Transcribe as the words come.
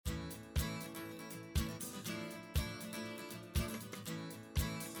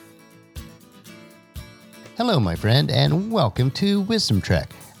Hello, my friend, and welcome to Wisdom Trek.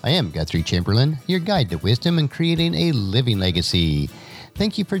 I am Guthrie Chamberlain, your guide to wisdom and creating a living legacy.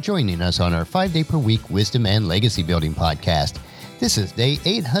 Thank you for joining us on our 5-day-per-week Wisdom and Legacy Building podcast. This is day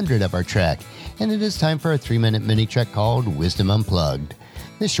 800 of our trek, and it is time for a 3-minute mini-trek called Wisdom Unplugged.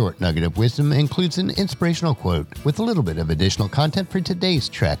 This short nugget of wisdom includes an inspirational quote with a little bit of additional content for today's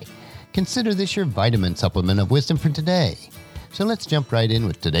trek. Consider this your vitamin supplement of wisdom for today. So let's jump right in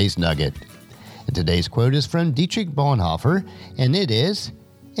with today's nugget. And today's quote is from Dietrich Bonhoeffer, and it is,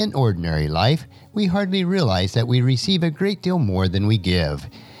 "In ordinary life, we hardly realize that we receive a great deal more than we give,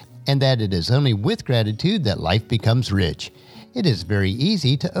 and that it is only with gratitude that life becomes rich. It is very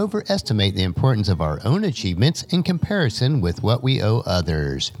easy to overestimate the importance of our own achievements in comparison with what we owe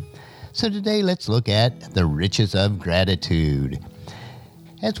others." So today, let's look at the riches of gratitude.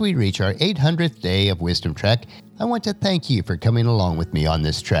 As we reach our 800th day of Wisdom Trek, I want to thank you for coming along with me on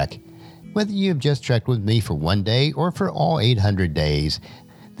this trek. Whether you have just trekked with me for one day or for all 800 days,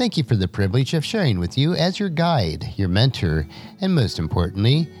 thank you for the privilege of sharing with you as your guide, your mentor, and most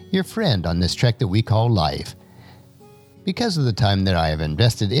importantly, your friend on this trek that we call life. Because of the time that I have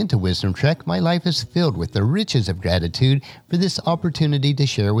invested into Wisdom Trek, my life is filled with the riches of gratitude for this opportunity to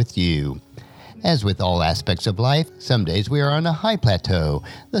share with you. As with all aspects of life, some days we are on a high plateau,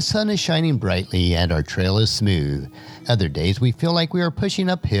 the sun is shining brightly, and our trail is smooth. Other days we feel like we are pushing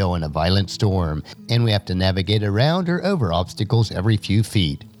uphill in a violent storm, and we have to navigate around or over obstacles every few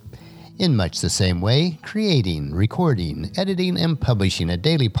feet. In much the same way, creating, recording, editing, and publishing a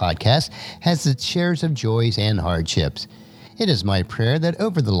daily podcast has its shares of joys and hardships. It is my prayer that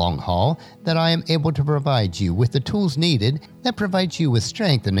over the long haul, that I am able to provide you with the tools needed that provides you with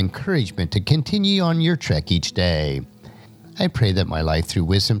strength and encouragement to continue on your trek each day. I pray that my life through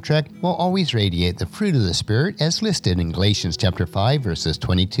Wisdom Trek will always radiate the fruit of the Spirit as listed in Galatians chapter 5, verses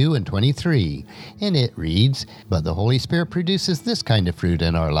 22 and 23. And it reads, "But the Holy Spirit produces this kind of fruit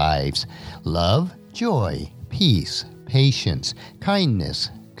in our lives: love, joy, peace, patience, kindness,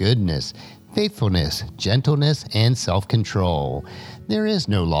 goodness, faithfulness, gentleness, and self-control. There is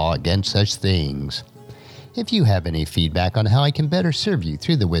no law against such things." If you have any feedback on how I can better serve you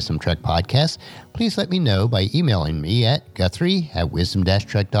through the Wisdom Trek podcast, please let me know by emailing me at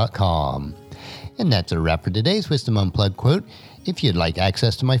guthrie@wisdom-trek.com. And that's a wrap for today's Wisdom Unplugged quote. If you'd like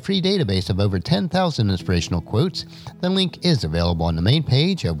access to my free database of over 10,000 inspirational quotes, the link is available on the main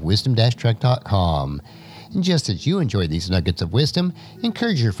page of wisdom-trek.com. And just as you enjoy these nuggets of wisdom,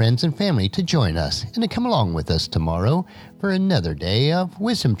 encourage your friends and family to join us and to come along with us tomorrow for another day of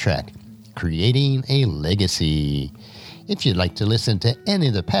Wisdom Trek, creating a legacy. If you'd like to listen to any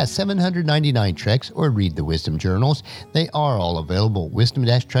of the past 799 treks or read the wisdom journals, they are all available at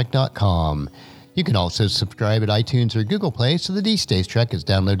wisdom-trek.com. You can also subscribe at iTunes or Google Play so that each day's trek is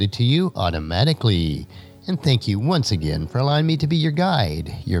downloaded to you automatically. And thank you once again for allowing me to be your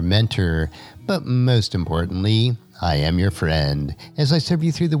guide, your mentor, but most importantly, I am your friend as I serve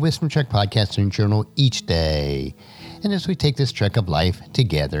you through the Wisdom Trek podcast and journal each day. And as we take this trek of life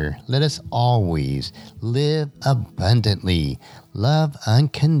together, let us always live abundantly, love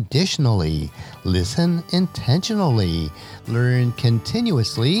unconditionally, listen intentionally, learn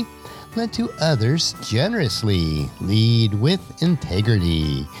continuously, lend to others generously, lead with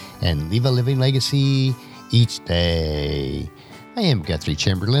integrity, and leave a living legacy each day. I am Guthrie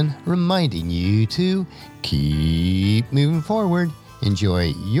Chamberlain, reminding you to keep moving forward,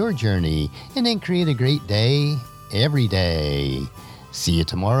 enjoy your journey, and then create a great day every day. See you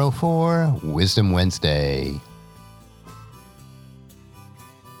tomorrow for Wisdom Wednesday.